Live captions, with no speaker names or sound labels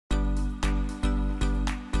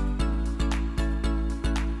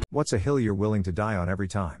What's a hill you're willing to die on every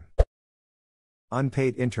time?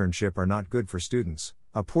 Unpaid internship are not good for students.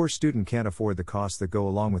 A poor student can't afford the costs that go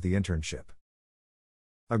along with the internship.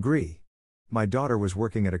 Agree. My daughter was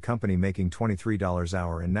working at a company making $23 an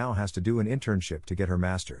hour and now has to do an internship to get her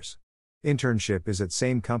master's. Internship is at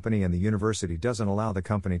same company and the university doesn't allow the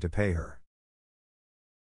company to pay her.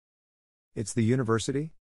 It's the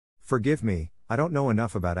university? Forgive me, I don't know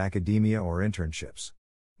enough about academia or internships.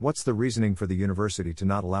 What's the reasoning for the university to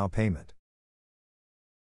not allow payment?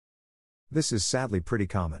 This is sadly pretty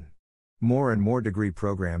common. More and more degree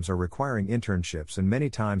programs are requiring internships and many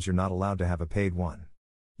times you're not allowed to have a paid one.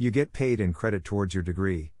 You get paid in credit towards your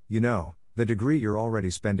degree, the degree you're already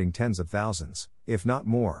spending tens of thousands, if not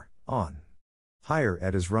more, on. Higher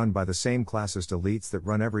ed is run by the same classist elites that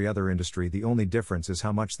run every other industry, the only difference is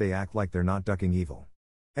how much they act like they're not ducking evil.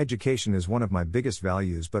 Education is one of my biggest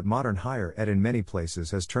values, but modern higher ed in many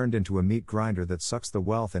places has turned into a meat grinder that sucks the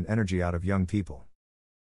wealth and energy out of young people.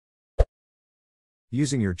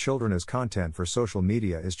 Using your children as content for social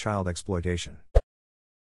media is child exploitation.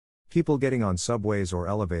 People getting on subways or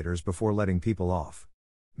elevators before letting people off.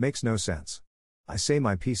 Makes no sense. I say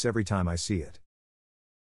my piece every time I see it.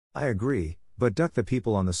 I agree, but duck the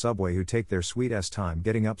people on the subway who take their sweet ass time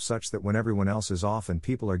getting up such that when everyone else is off and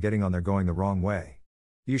people are getting on, they're going the wrong way.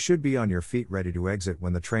 You should be on your feet ready to exit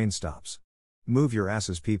when the train stops. Move your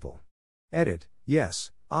asses, people. Edit,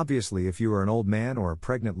 yes. Obviously, if you are an old man or a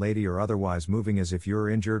pregnant lady or otherwise moving as if you're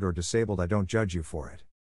injured or disabled, I don't judge you for it.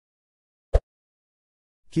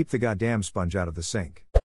 Keep the goddamn sponge out of the sink.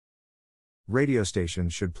 Radio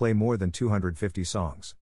stations should play more than 250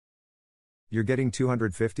 songs. You're getting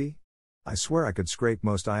 250? I swear I could scrape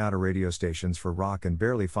most IATA radio stations for rock and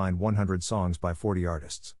barely find 100 songs by 40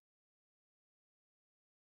 artists.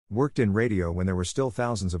 Worked in radio when there were still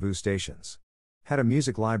thousands of stations. Had a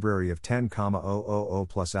music library of 10,000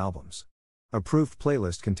 plus albums. Approved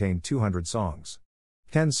playlist contained 200 songs.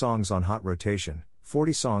 10 songs on hot rotation,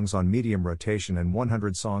 40 songs on medium rotation and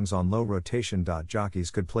 100 songs on low rotation.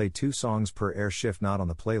 Jockeys could play 2 songs per air shift not on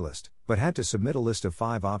the playlist, but had to submit a list of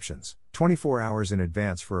 5 options, 24 hours in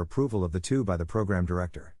advance for approval of the 2 by the program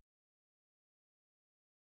director.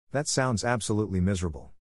 That sounds absolutely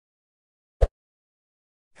miserable.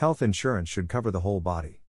 Health insurance should cover the whole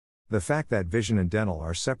body. The fact that vision and dental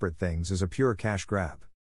are separate things is a pure cash grab.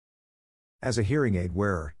 As a hearing aid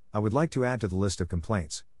wearer, I would like to add to the list of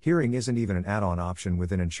complaints, hearing isn't even an add-on option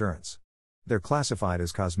within insurance. They're classified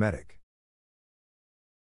as cosmetic.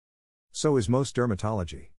 So is most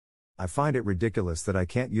dermatology. I find it ridiculous that I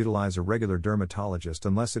can't utilize a regular dermatologist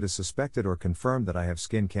unless it is suspected or confirmed that I have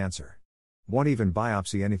skin cancer. Won't even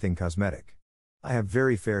biopsy anything cosmetic. I have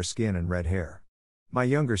very fair skin and red hair. My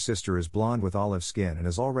younger sister is blonde with olive skin and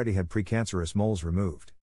has already had precancerous moles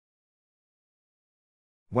removed.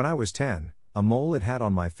 When I was 10, a mole it had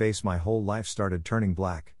on my face my whole life started turning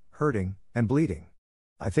black, hurting, and bleeding.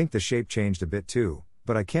 I think the shape changed a bit too,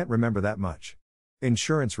 but I can't remember that much.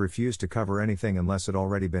 Insurance refused to cover anything unless it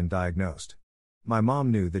already been diagnosed. My mom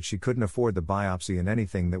knew that she couldn't afford the biopsy and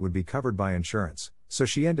anything that would be covered by insurance, so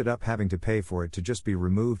she ended up having to pay for it to just be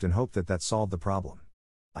removed and hope that that solved the problem.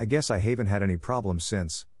 I guess I haven't had any problems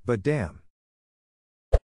since, but damn.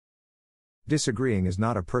 Disagreeing is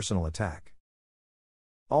not a personal attack.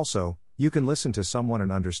 Also, you can listen to someone and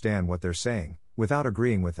understand what they're saying, without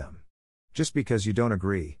agreeing with them. Just because you don't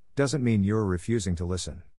agree, doesn't mean you're refusing to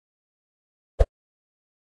listen.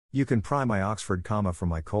 You can pry my Oxford comma from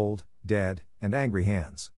my cold, dead, and angry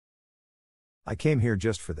hands. I came here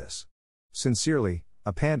just for this. Sincerely,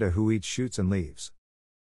 a panda who eats, shoots, and leaves.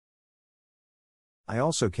 I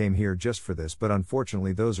also came here just for this, but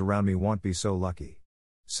unfortunately those around me won't be so lucky.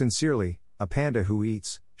 Sincerely, a panda who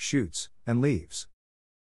eats, shoots, and leaves.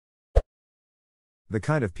 The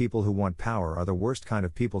kind of people who want power are the worst kind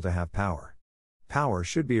of people to have power. Power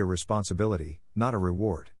should be a responsibility, not a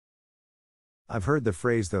reward. I've heard the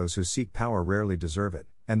phrase those who seek power rarely deserve it,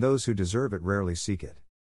 and those who deserve it rarely seek it.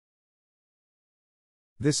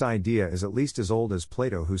 This idea is at least as old as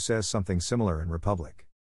Plato, who says something similar in Republic.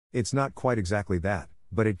 It's not quite exactly that,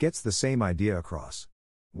 but it gets the same idea across.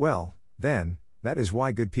 Well, then, that is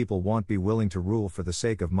why good people won't be willing to rule for the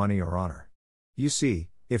sake of money or honor. You see,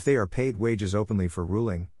 if they are paid wages openly for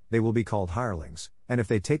ruling, they will be called hirelings, and if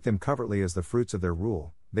they take them covertly as the fruits of their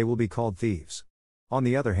rule, they will be called thieves. On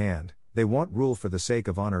the other hand, they won't rule for the sake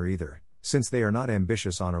of honor either, since they are not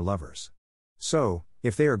ambitious honor lovers. So,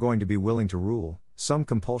 if they are going to be willing to rule, some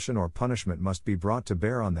compulsion or punishment must be brought to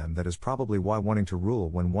bear on them. That is probably why wanting to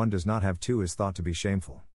rule when one does not have to is thought to be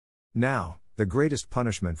shameful. Now, the greatest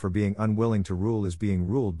punishment for being unwilling to rule is being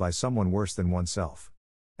ruled by someone worse than oneself.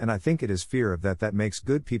 And I think it is fear of that makes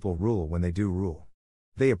good people rule when they do rule.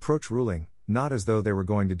 They approach ruling, not as though they were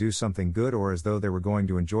going to do something good or as though they were going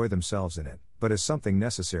to enjoy themselves in it, but as something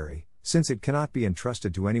necessary, since it cannot be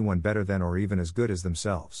entrusted to anyone better than or even as good as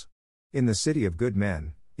themselves. In the city of good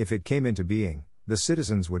men, if it came into being, the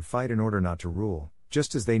citizens would fight in order not to rule,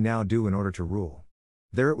 just as they now do in order to rule.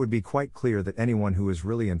 There it would be quite clear that anyone who is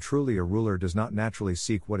really and truly a ruler does not naturally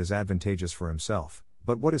seek what is advantageous for himself,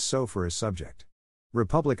 but what is so for his subject.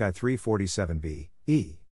 Republic I 347b,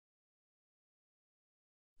 E.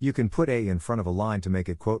 You can put A in front of a line to make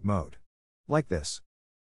it quote mode. Like this.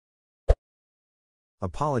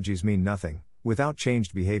 Apologies mean nothing, without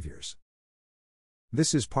changed behaviors.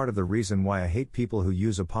 This is part of the reason why I hate people who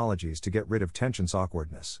use apologies to get rid of tension's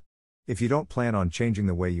awkwardness. If you don't plan on changing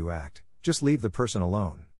the way you act, just leave the person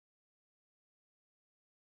alone.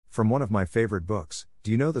 From one of my favorite books,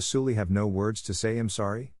 do you know the Suli have no words to say I'm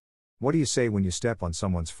sorry? What do you say when you step on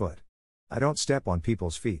someone's foot? I don't step on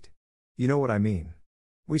people's feet. You know what I mean.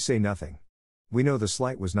 We say nothing. We know the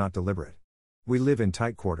slight was not deliberate. We live in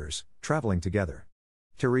tight quarters, traveling together.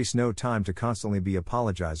 Therese no time to constantly be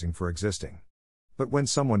apologizing for existing. But when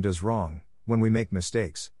someone does wrong, when we make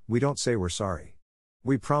mistakes, we don't say we're sorry.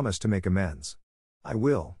 We promise to make amends. I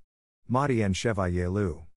will. Madi en Chevalier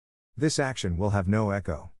Lu. This action will have no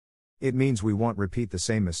echo. It means we won't repeat the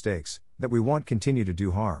same mistakes, that we won't continue to do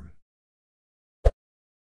harm.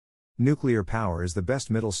 Nuclear power is the best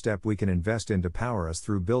middle step we can invest in to power us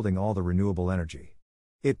through building all the renewable energy.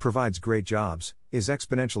 It provides great jobs, is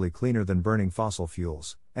exponentially cleaner than burning fossil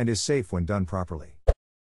fuels, and is safe when done properly.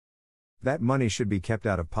 That money should be kept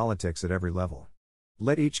out of politics at every level.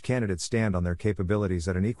 Let each candidate stand on their capabilities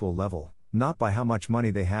at an equal level, not by how much money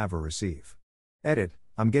they have or receive. Edit,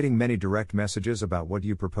 I'm getting many direct messages about what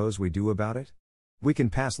you propose we do about it. We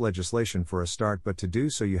can pass legislation for a start, but to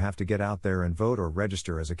do so you have to get out there and vote or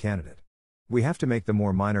register as a candidate. We have to make the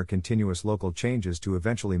more minor continuous local changes to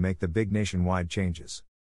eventually make the big nationwide changes.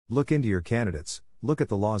 Look into your candidates, look at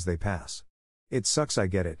the laws they pass. It sucks, I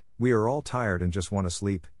get it, we are all tired and just want to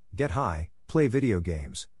sleep, get high, play video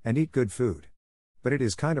games, and eat good food. But it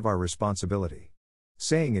is kind of our responsibility.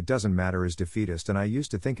 Saying it doesn't matter is defeatist, and I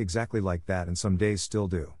used to think exactly like that and some days still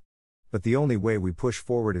do. But the only way we push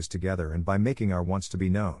forward is together and by making our wants to be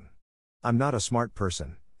known. I'm not a smart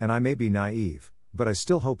person, and I may be naive, but I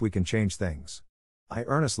still hope we can change things. I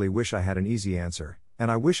earnestly wish I had an easy answer,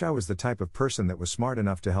 and I wish I was the type of person that was smart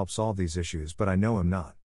enough to help solve these issues, but I know I'm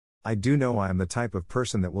not. I do know I am the type of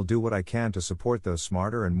person that will do what I can to support those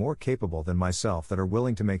smarter and more capable than myself that are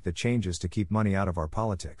willing to make the changes to keep money out of our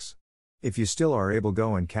politics. If you still are able,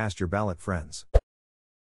 go and cast your ballot, friends.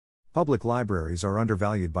 Public libraries are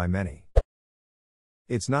undervalued by many.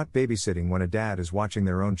 It's not babysitting when a dad is watching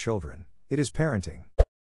their own children, it is parenting.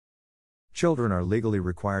 Children are legally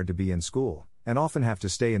required to be in school, and often have to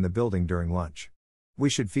stay in the building during lunch. We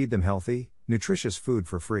should feed them healthy, nutritious food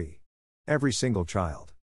for free. Every single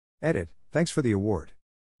child. Edit, thanks for the award.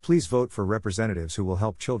 Please vote for representatives who will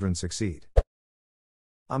help children succeed.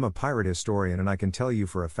 I'm a pirate historian, and I can tell you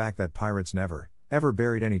for a fact that pirates never, ever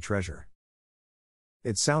buried any treasure.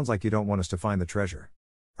 It sounds like you don't want us to find the treasure.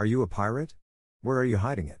 Are you a pirate? Where are you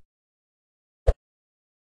hiding it?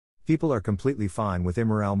 People are completely fine with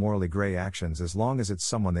immoral, morally gray actions as long as it's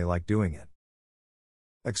someone they like doing it.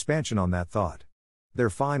 Expansion on that thought. They're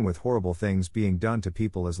fine with horrible things being done to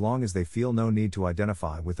people as long as they feel no need to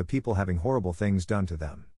identify with the people having horrible things done to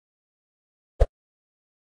them.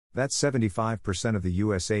 That 75% of the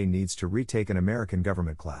USA needs to retake an American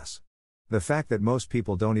government class. The fact that most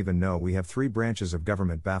people don't even know we have 3 branches of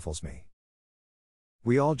government baffles me.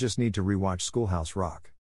 We all just need to rewatch Schoolhouse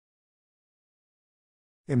Rock.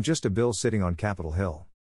 I'm just a bill sitting on Capitol Hill.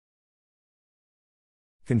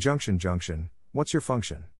 Conjunction junction, what's your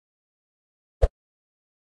function?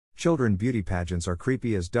 Children beauty pageants are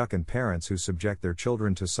creepy as duck, and parents who subject their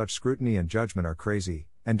children to such scrutiny and judgment are crazy,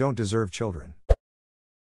 and don't deserve children.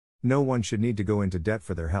 No one should need to go into debt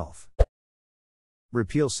for their health.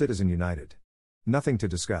 Repeal Citizen United. Nothing to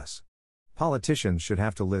discuss. Politicians should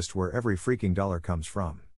have to list where every freaking dollar comes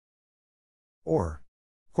from. Or,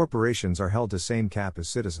 corporations are held to same cap as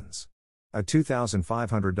citizens. A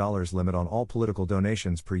 $2,500 limit on all political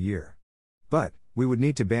donations per year. But, we would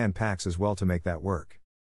need to ban PACs as well to make that work.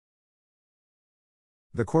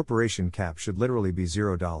 The corporation cap should literally be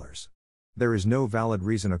 $0. There is no valid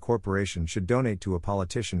reason a corporation should donate to a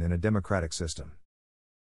politician in a democratic system.